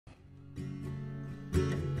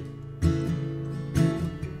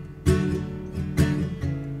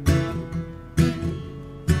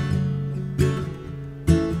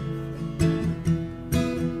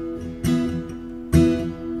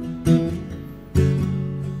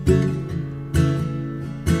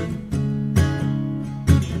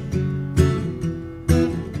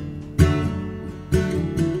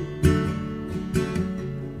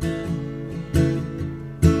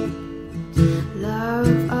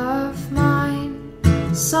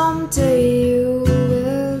Someday you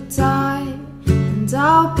will die, and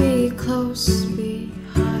I'll be close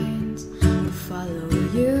behind. I'll follow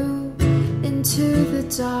you into the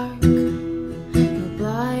dark, a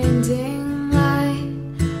blinding light,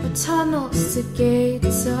 a tunnels to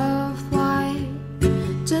gates of white.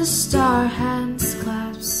 Just our hands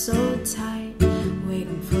clasped so tight,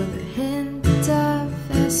 waiting for the hint of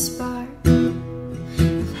a spark.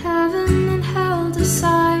 If heaven and hell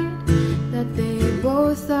decide that they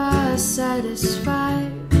both are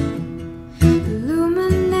satisfied,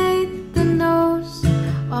 illuminate the nose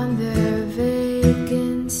on their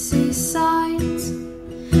vacancy signs.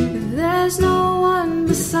 If there's no one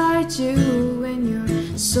beside you when your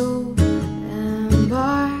soul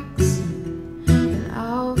embarks, then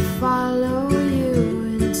I'll follow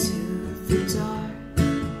you into the dark.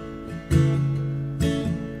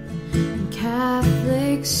 In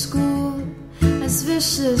Catholic school, as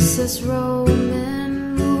vicious as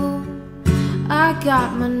Roman rule, I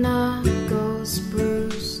got my knuckles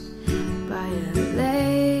bruised by a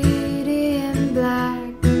lady in black.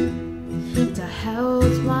 And I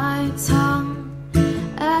held my tongue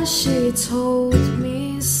as she told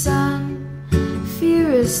me, son,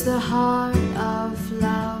 fear is the heart of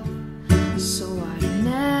love. So I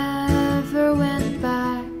never went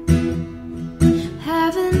back.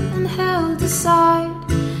 Heaven and hell decide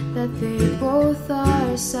that they both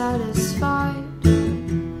are satisfied.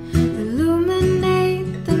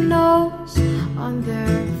 Illuminate the nose on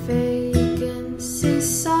their vacancy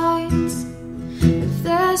signs. If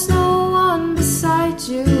there's no one beside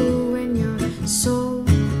you when your soul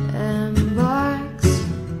embarks,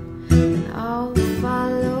 then I'll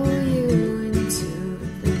follow you into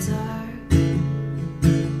the dark.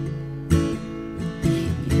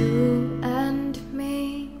 You and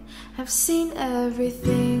me have seen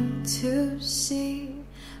everything to see,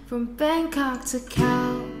 from Bangkok to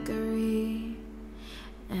Calgary,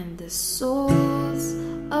 and the soles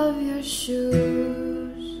of your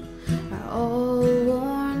shoes are all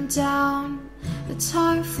worn down. The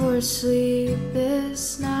time for sleep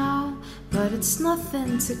is now, but it's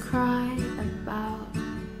nothing to cry about,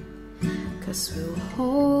 'cause we'll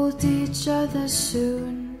hold each other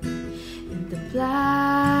soon in the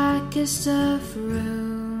blackest of rooms.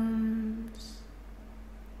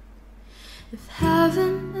 If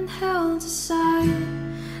heaven and hell decide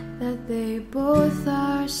that they both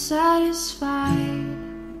are satisfied,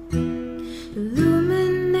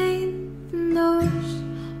 illuminate the nose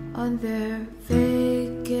on their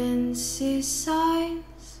vacancy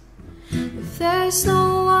signs. If there's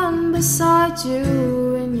no one beside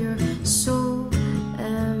you in your